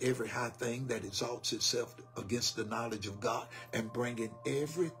and every high thing that exalts itself against the knowledge of God, and bringing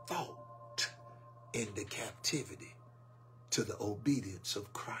every thought into captivity to the obedience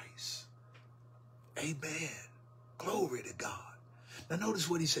of Christ. Amen. Glory to God. Now notice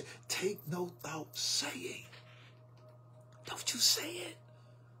what he said. Take no thought saying. Don't you say it.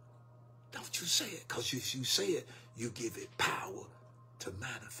 Don't you say it. Because if you say it, you give it power to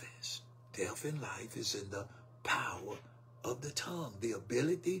manifest. Death and life is in the power of the tongue. The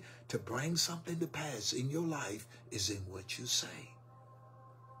ability to bring something to pass in your life is in what you say.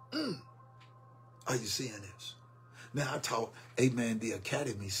 Are you seeing this? Now I taught, amen, the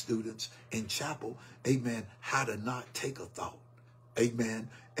academy students in chapel, amen, how to not take a thought. Amen.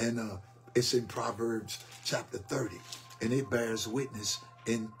 And it's in Proverbs chapter 30. And it bears witness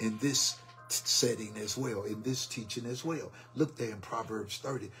in this setting as well, in this teaching as well. Look there in Proverbs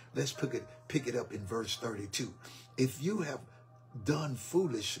 30. Let's pick it up in verse 32. If you have done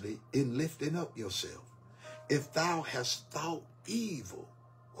foolishly in lifting up yourself, if thou hast thought evil,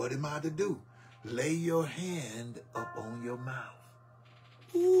 what am I to do? Lay your hand upon your mouth.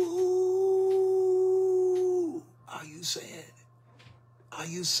 Ooh, are you saying it? Are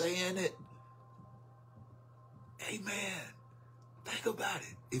you saying it? Amen. Think about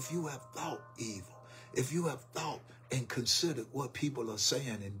it. If you have thought evil, if you have thought and considered what people are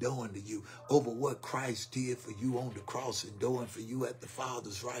saying and doing to you over what Christ did for you on the cross and doing for you at the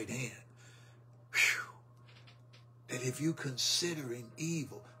Father's right hand, that if you considering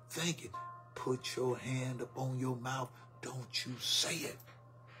evil, thinking, put your hand upon your mouth, don't you say it.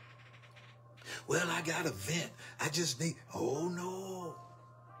 Well, I got a vent. I just need, oh no.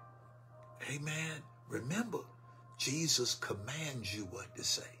 Amen. Remember, Jesus commands you what to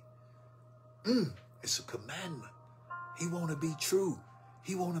say. It's a commandment. He want to be true.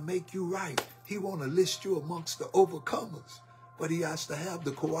 He want to make you right. He want to list you amongst the overcomers. But he has to have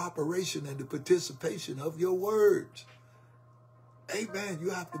the cooperation and the participation of your words. Amen. You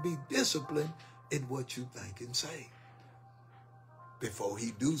have to be disciplined in what you think and say before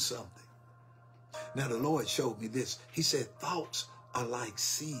he do something. Now, the Lord showed me this. He said, thoughts are like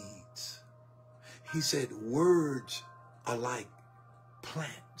seeds. He said, words are like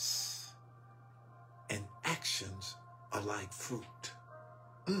plants, and actions are like fruit.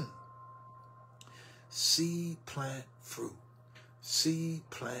 Seed, plant, fruit. Seed,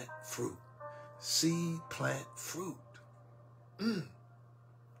 plant, fruit. Seed, plant, fruit.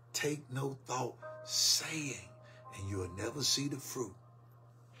 Take no thought saying, and you will never see the fruit.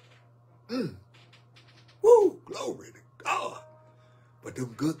 Woo, glory to God. But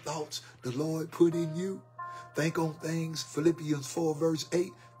them good thoughts the Lord put in you, think on things, Philippians 4 verse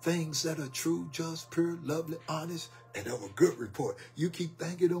 8, things that are true, just, pure, lovely, honest, and of a good report. You keep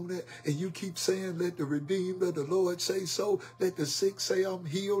thinking on that, and you keep saying, let the redeemed of the Lord say so. Let the sick say I'm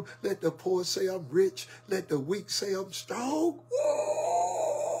healed. Let the poor say I'm rich. Let the weak say I'm strong.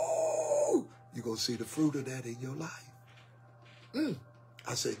 Whoa! You're going to see the fruit of that in your life.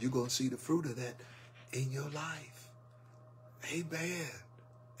 I said, you're going to see the fruit of that in your life. Amen.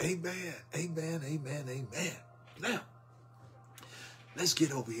 Amen. Amen. Amen. Amen. Now, let's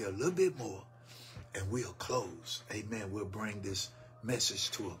get over here a little bit more and we'll close. Amen. We'll bring this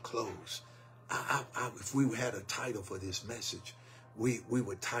message to a close. If we had a title for this message, we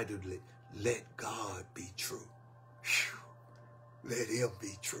would title it, Let God Be True. Whew. Let him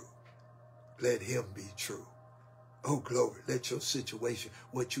be true. Let him be true. Oh, glory. Let your situation,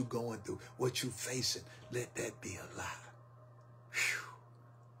 what you going through, what you facing, let that be a lie. Whew.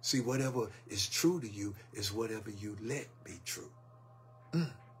 See, whatever is true to you is whatever you let be true.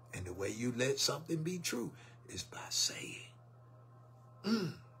 And the way you let something be true is by saying.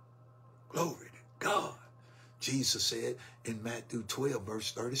 Glory to God. Jesus said in Matthew 12,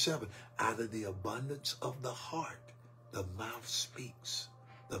 verse 37, out of the abundance of the heart, the mouth speaks.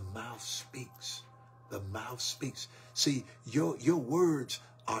 The mouth speaks. The mouth speaks. See, your words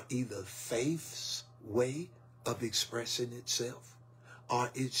are either faith's way of expressing itself,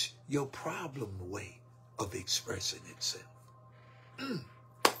 or it's your problem way of expressing itself.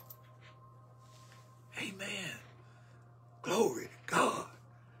 Amen. Glory to God.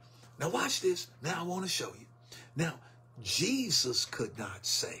 Now watch this. Now I want to show you. Now, Jesus could not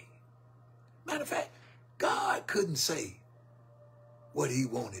say. Matter of fact, God couldn't say what he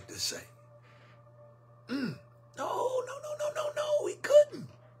wanted to say. No, he couldn't.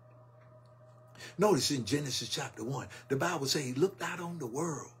 Notice in Genesis chapter 1, the Bible says he looked out on the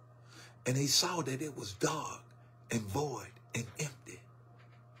world and he saw that it was dark and void and empty.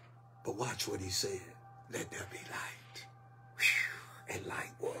 But watch what he said. Let there be light. Whew, and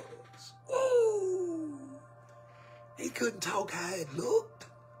light was. Ooh. He couldn't talk how it looked.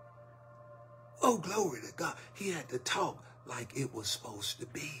 Oh, glory to God. He had to talk like it was supposed to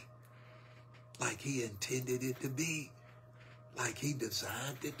be. Like he intended it to be. Like he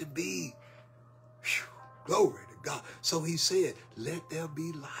designed it to be. Whew, glory to God. So he said, let there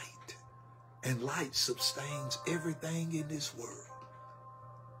be light. And light sustains everything in this world.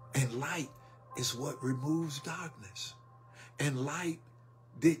 And light is what removes darkness. And light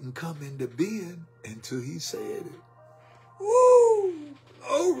didn't come into being until he said it. Woo!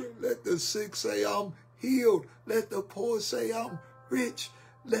 Glory. Let the sick say I'm healed. Let the poor say I'm rich.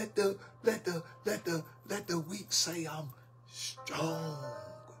 Let the weak say I'm strong.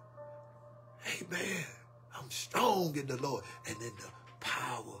 Amen. I'm strong in the Lord and in the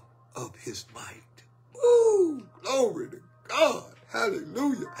power of his might. Woo! Glory to God.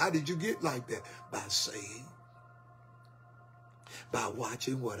 Hallelujah. How did you get like that? By saying, by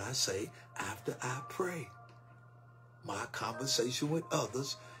watching what I say after I pray. My conversation with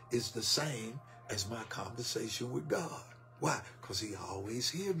others is the same as my conversation with God. Why? Because he always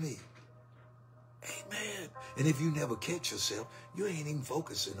hears me. Amen. And if you never catch yourself, you ain't even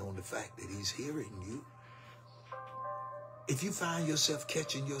focusing on the fact that he's hearing you. If you find yourself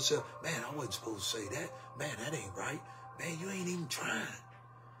catching yourself, man, I wasn't supposed to say that. Man, that ain't right. Man, you ain't even trying.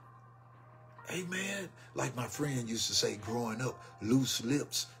 Amen. Like my friend used to say growing up, loose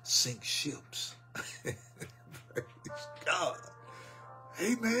lips sink ships. Praise God.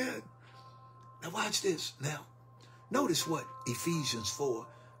 Amen. Now watch this. Now, notice what Ephesians 4,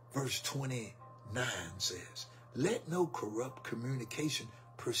 verse 29 says. Let no corrupt communication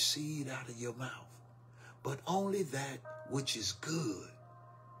proceed out of your mouth, but only that which is good,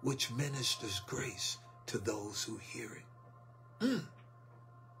 which ministers grace to those who hear it.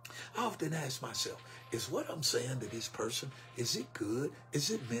 I often ask myself, is what I'm saying to this person, is it good?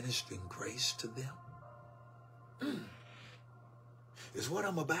 Is it ministering grace to them? Is what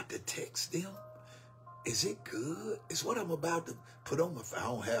I'm about to text them, is it good? Is what I'm about to put on my, I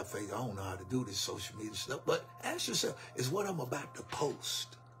don't have faith, I don't know how to do this social media stuff, but ask yourself, is what I'm about to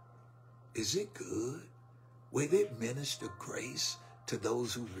post, is it good? Will it minister grace to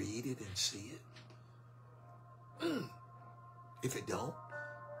those who read it and see it? If it don't,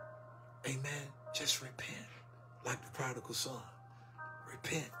 amen, just repent. Like the prodigal son.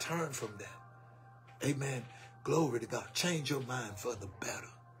 Repent, turn from that. Amen. Glory to God. Change your mind for the better.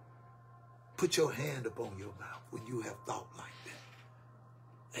 Put your hand upon your mouth when you have thought like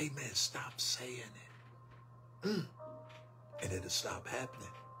that. Amen. Stop saying it. And it'll stop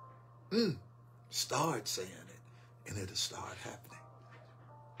happening. Start saying it, and it'll start happening.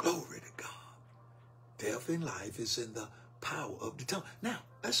 Glory to God. Death and life is in the power of the tongue. Now,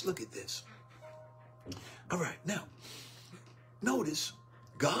 let's look at this. All right, now, notice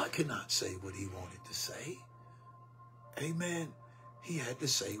God cannot say what he wanted to say. Amen. He had to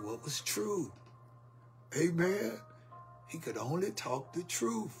say what was true. Amen. He could only talk the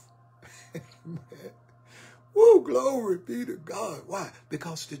truth. Amen. Woo, glory be to God. Why?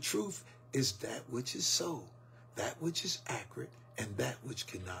 Because the truth is that which is so, that which is accurate, and that which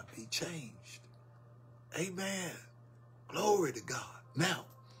cannot be changed. Amen. Glory to God. Now,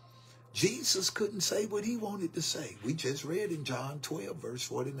 Jesus couldn't say what he wanted to say. We just read in John 12, verse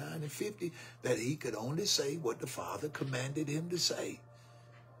 49 and 50, that he could only say what the Father commanded him to say.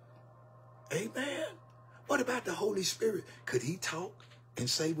 Amen. What about the Holy Spirit? Could he talk and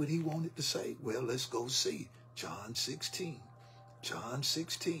say what he wanted to say? Well, let's go see. John 16. John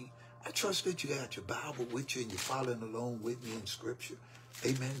 16. I trust that you got your Bible with you and you're following along with me in Scripture.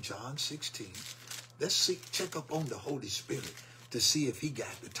 Amen. John 16. Let's see, check up on the Holy Spirit to see if he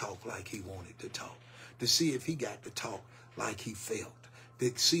got to talk like he wanted to talk, to see if he got to talk like he felt,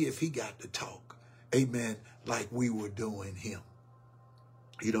 to see if he got to talk, amen, like we were doing him.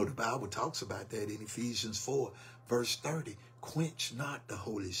 You know, the Bible talks about that in Ephesians 4, verse 30. Quench not the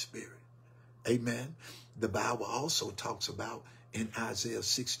Holy Spirit. Amen. The Bible also talks about in Isaiah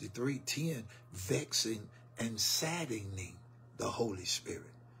 63:10, vexing and saddening the Holy Spirit.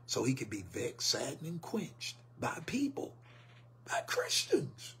 So he could be vexed, saddened, and quenched by people, by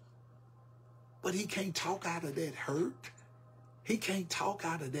Christians. But he can't talk out of that hurt. He can't talk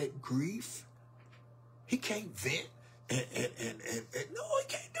out of that grief. He can't vent and no, he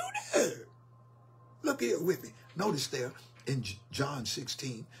can't do that. Look here with me. Notice there in John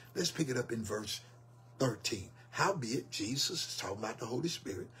 16, let's pick it up in verse 13. Howbeit, Jesus is talking about the Holy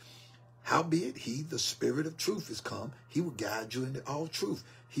Spirit. Howbeit he, the Spirit of truth, is come. He will guide you into all truth.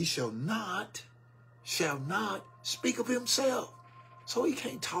 He shall not speak of himself. So he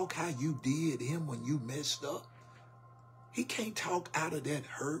can't talk how you did him when you messed up. He can't talk out of that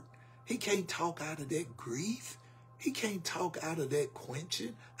hurt. He can't talk out of that grief. He can't talk out of that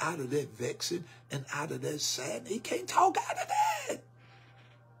quenching, out of that vexing, and out of that sadness. He can't talk out of that.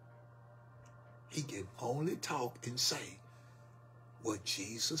 He can only talk and say what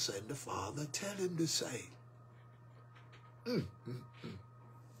Jesus and the Father tell him to say.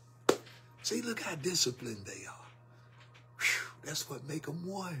 See, look how disciplined they are. Whew, that's what make them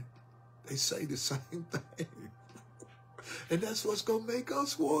one. They say the same thing. And that's what's going to make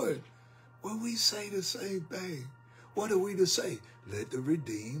us one. When we say the same thing, What are we to say? Let the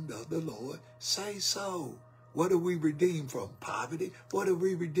redeemed of the Lord say so. What are we redeemed from? Poverty. What are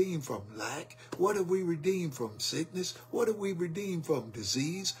we redeemed from? Lack. What are we redeemed from? Sickness. What are we redeemed from?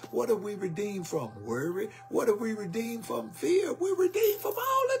 Disease. What are we redeemed from? Worry. What are we redeemed from? Fear. We're redeemed from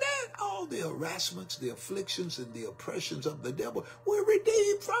all of that. All the harassments, the afflictions, and the oppressions of the devil. We're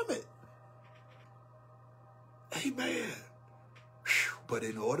redeemed from it. Amen. Whew. But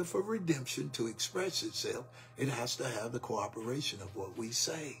in order for redemption to express itself, it has to have the cooperation of what we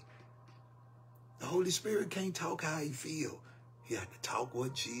say. The Holy Spirit can't talk how he feel. He had to talk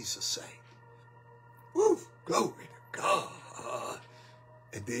what Jesus say. Woo, glory to God.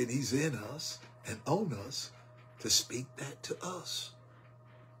 And then he's in us and on us to speak that to us.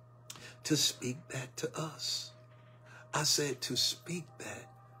 To speak that to us. I said to speak that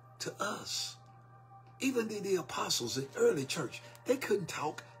to us. Even the apostles in early church, they couldn't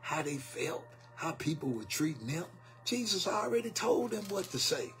talk how they felt, how people were treating them. Jesus already told them what to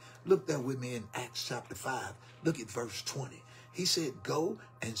say. Look there with me in Acts chapter 5. Look at verse 20. He said, go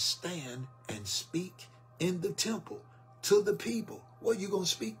and stand and speak in the temple to the people. What you going to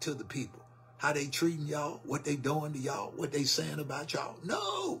speak to the people? How they treating y'all? What they doing to y'all? What they saying about y'all?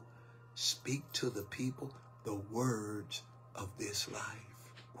 No. Speak to the people the words of this life.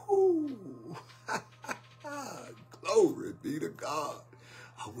 Woo. Glory be to God.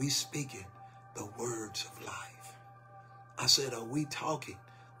 Are we speaking the words of life? I said, are we talking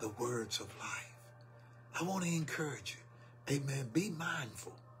the words of life? I want to encourage you. Amen. Be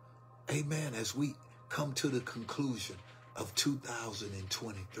mindful. Amen. As we come to the conclusion of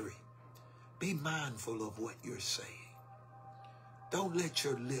 2023, be mindful of what you're saying. Don't let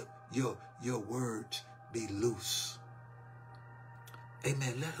your words be loose.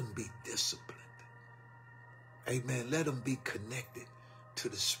 Amen. Let them be disciplined. Amen. Let them be connected to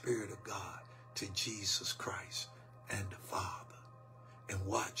the Spirit of God, to Jesus Christ and the Father. And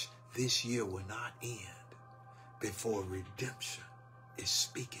watch, this year will not end before redemption is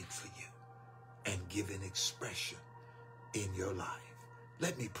speaking for you and giving expression in your life.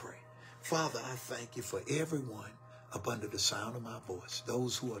 Let me pray. Father, I thank you for everyone up under the sound of my voice,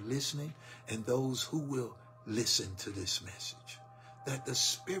 those who are listening and those who will listen to this message, that the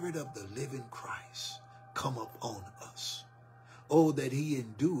Spirit of the living Christ come up on us. Oh, that he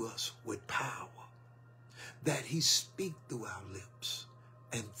endue us with power, that he speak through our lips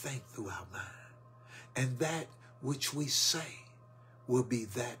and think through our mind. And that which we say will be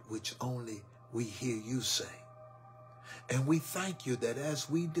that which only we hear you say. And we thank you that as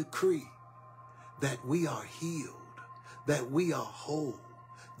we decree that we are healed, that we are whole,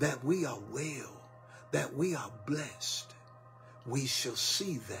 that we are well, that we are blessed, we shall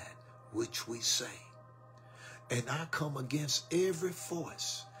see that which we say. And I come against every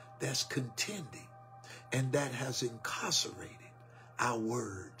force that's contending and that has incarcerated our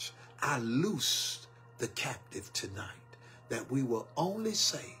words. I loose the captive tonight, that we will only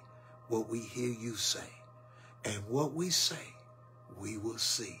say what we hear you say, and what we say, we will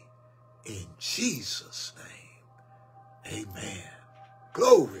see. In Jesus' name, amen.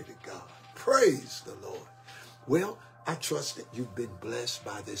 Glory to God. Praise the Lord. Well, I trust that you've been blessed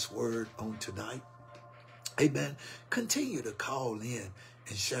by this word on tonight. Amen. Continue to call in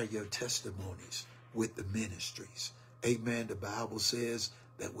and share your testimonies with the ministries. Amen. The Bible says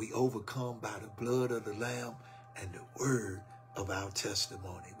that we overcome by the blood of the Lamb and the word of our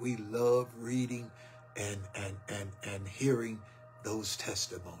testimony. We love reading and hearing those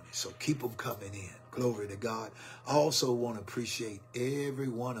testimonies. So keep them coming in. Glory to God. I also want to appreciate every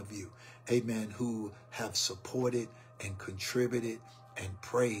one of you, amen, who have supported and contributed and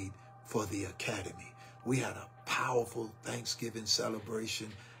prayed for the Academy. We had a powerful Thanksgiving celebration,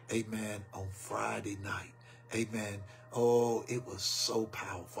 amen, on Friday night. Amen. Oh, it was so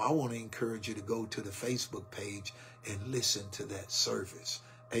powerful. I want to encourage you to go to the Facebook page and listen to that service.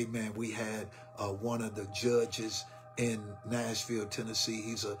 Amen. We had one of the judges in Nashville, Tennessee.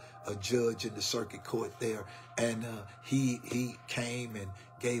 He's a judge in the circuit court there. And he came and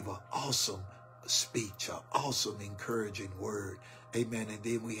gave an awesome speech, an awesome encouraging word. Amen. And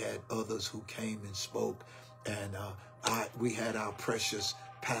then we had others who came and spoke. And we had our precious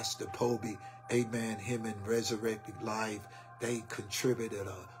Pastor Poby, amen, him in Resurrected Life. They contributed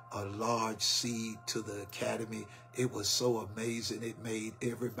a large seed to the Academy. It was so amazing. It made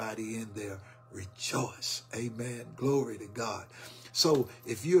everybody in there rejoice. Amen. Glory to God. So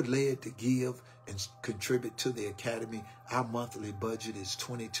if you're led to give, and contribute to the academy. Our monthly budget is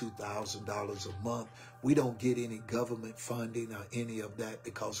 $22,000 a month. We don't get any government funding or any of that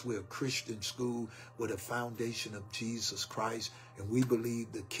because we're a Christian school with a foundation of Jesus Christ, and we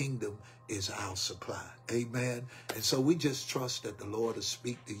believe the kingdom is our supply. Amen. And so we just trust that the Lord will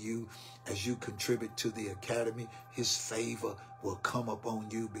speak to you as you contribute to the academy. His favor will come upon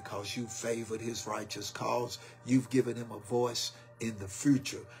you because you favored his righteous cause. You've given him a voice in the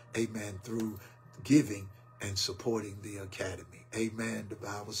future. Amen. Through giving and supporting the academy. Amen. The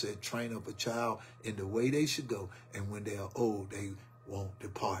Bible said, train up a child in the way they should go, and when they are old, they won't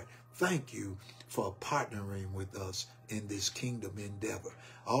depart. Thank you for partnering with us in this kingdom endeavor.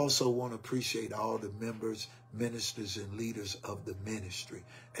 I also want to appreciate all the members, ministers, and leaders of the ministry.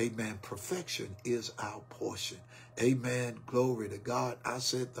 Amen. Perfection is our portion. Amen. Glory to God. I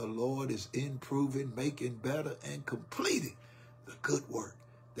said the Lord is improving, making better, and completing the good work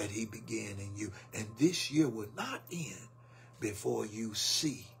that he began in you. And this year will not end before you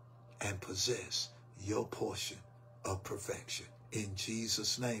see and possess your portion of perfection. In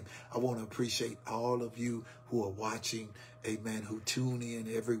Jesus' name, I want to appreciate all of you who are watching, amen, who tune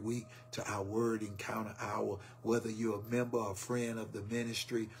in every week to our Word Encounter Hour. Whether you're a member or a friend of the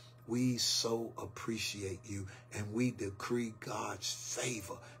ministry, we so appreciate you, and we decree God's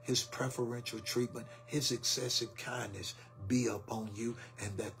favor, his preferential treatment, his excessive kindness be upon you,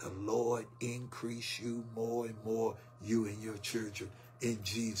 and that the Lord increase you more and more, you and your children, in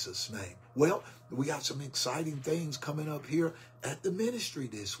Jesus' name. Well, we got some exciting things coming up here at the ministry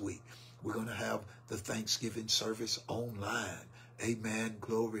this week. We're going to have the Thanksgiving service online. Amen.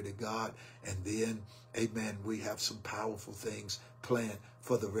 Glory to God. And then, amen, we have some powerful things planned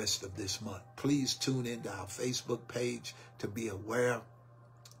for the rest of this month. Please tune into our Facebook page to be aware,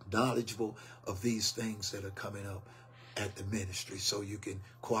 knowledgeable of these things that are coming up at the ministry, so you can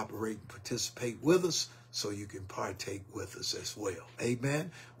cooperate and participate with us, so you can partake with us as well. Amen.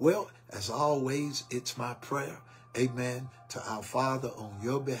 Well, as always, it's my prayer, amen, to our Father on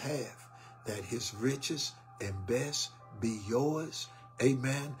your behalf, that his richest and best be yours.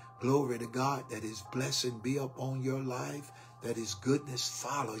 Amen. Glory to God, that his blessing be upon your life, that his goodness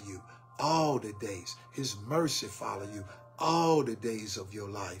follow you all the days, his mercy follow you all the days of your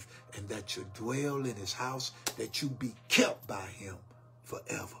life, and that you dwell in his house, that you be kept by him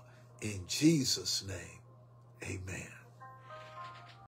forever. In Jesus' name, amen.